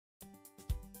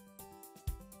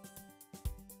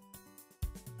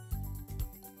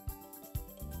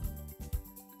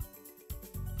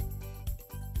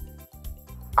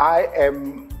I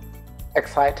am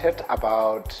excited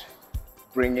about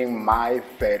bringing my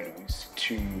values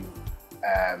to,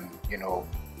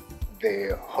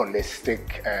 the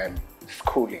holistic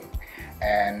schooling,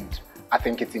 and I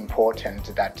think it's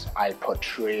important that I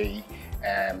portray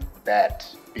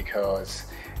that because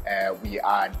we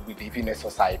live in a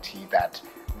society that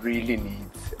really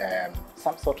needs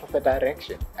some sort of a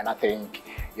direction, and I think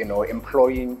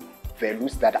employing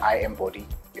values that I embody,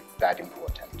 it's that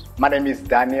important. My name is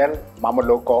Daniel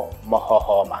Mamoloko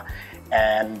Mohohoma,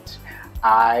 and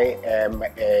I am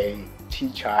a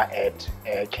teacher at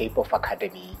Cape of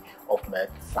Academy of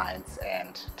Math, Science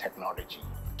and Technology.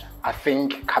 I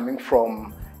think coming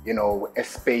from a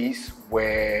space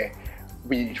where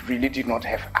we really did not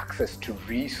have access to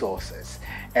resources,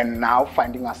 and now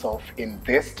finding ourselves in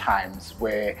these times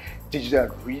where digital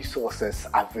resources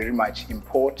are very much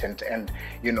important, and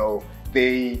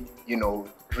they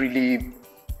really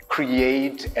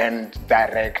create and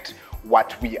direct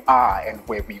what we are and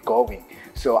where we're going.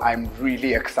 So I'm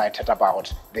really excited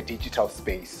about the digital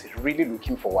space, really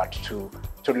looking forward to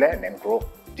learn and grow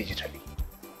digitally.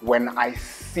 When I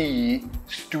see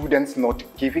students not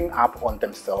giving up on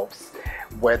themselves,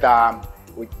 whether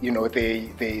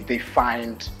they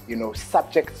find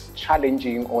subjects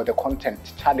challenging or the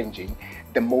content challenging,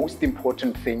 the most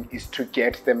important thing is to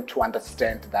get them to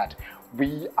understand that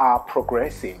we are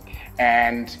progressing,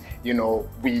 and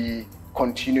we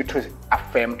continue to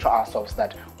affirm to ourselves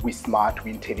that we're smart, we're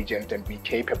intelligent, and we're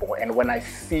capable. And when I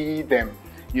see them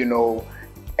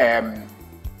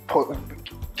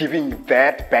giving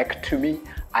that back to me,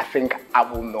 I think I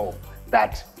will know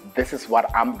that this is what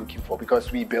I'm looking for,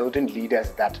 because we're building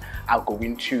leaders that are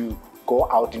going to go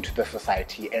out into the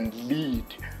society and lead.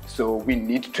 So we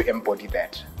need to embody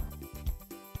that.